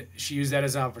 And she used that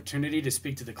as an opportunity to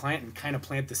speak to the client and kind of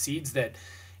plant the seeds that,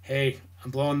 hey,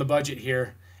 I'm blowing the budget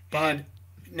here. But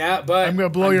I'm going to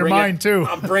blow your mind too.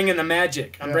 I'm bringing the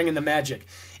magic. I'm bringing the magic.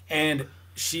 And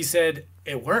she said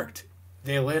it worked.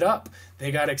 They lit up.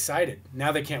 They got excited.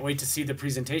 Now they can't wait to see the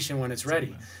presentation when it's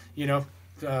ready.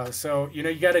 So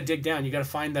you got to dig down. You got to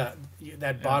find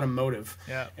that bottom motive.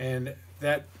 Yeah. And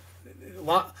that,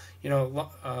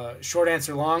 short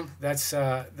answer long. That's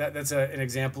an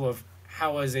example of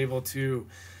how I was able to,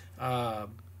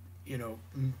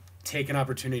 take an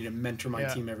opportunity to mentor my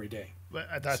team every day.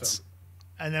 That's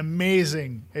an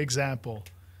amazing example.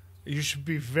 You should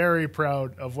be very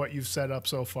proud of what you've set up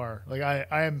so far. Like,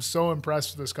 I am so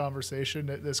impressed with this conversation.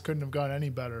 This couldn't have gone any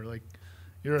better. Like,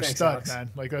 you're a stud, Alex. Man.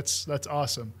 Like, that's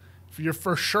awesome. You're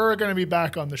for sure going to be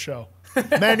back on the show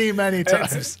many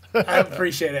times. I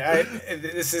appreciate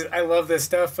it. I love this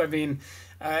stuff. I mean,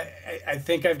 I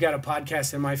think I've got a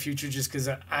podcast in my future just because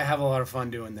I have a lot of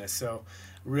fun doing this. So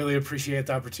really appreciate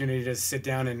the opportunity to sit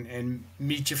down and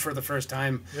meet you for the first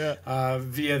time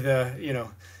via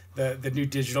the new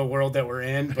digital world that we're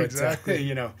in. But, exactly.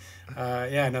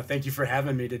 Thank you for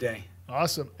having me today.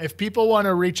 Awesome. If people want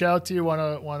to reach out to you, want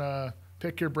to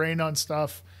pick your brain on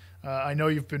stuff, I know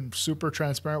you've been super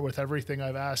transparent with everything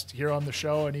I've asked here on the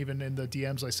show and even in the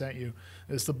DMs I sent you.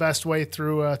 Is the best way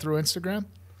through Instagram?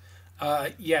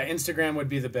 Instagram would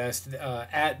be the best.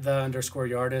 At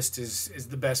 @the_yardist is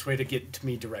the best way to get to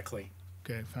me directly.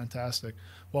 Okay, fantastic.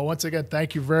 Well, once again,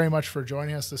 thank you very much for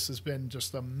joining us. This has been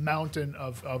just a mountain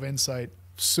of insight.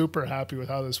 Super happy with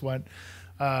how this went.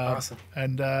 Awesome.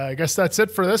 And I guess that's it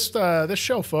for this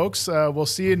show, folks. We'll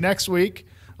see you next week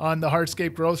on the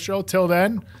Hardscape Growth Show. Till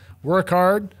then, work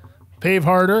hard, pave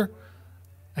harder,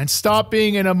 and stop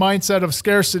being in a mindset of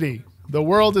scarcity. The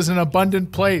world is an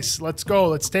abundant place. Let's go.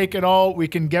 Let's take it all. We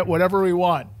can get whatever we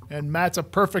want. And Matt's a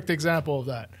perfect example of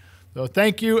that. So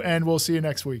thank you, and we'll see you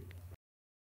next week.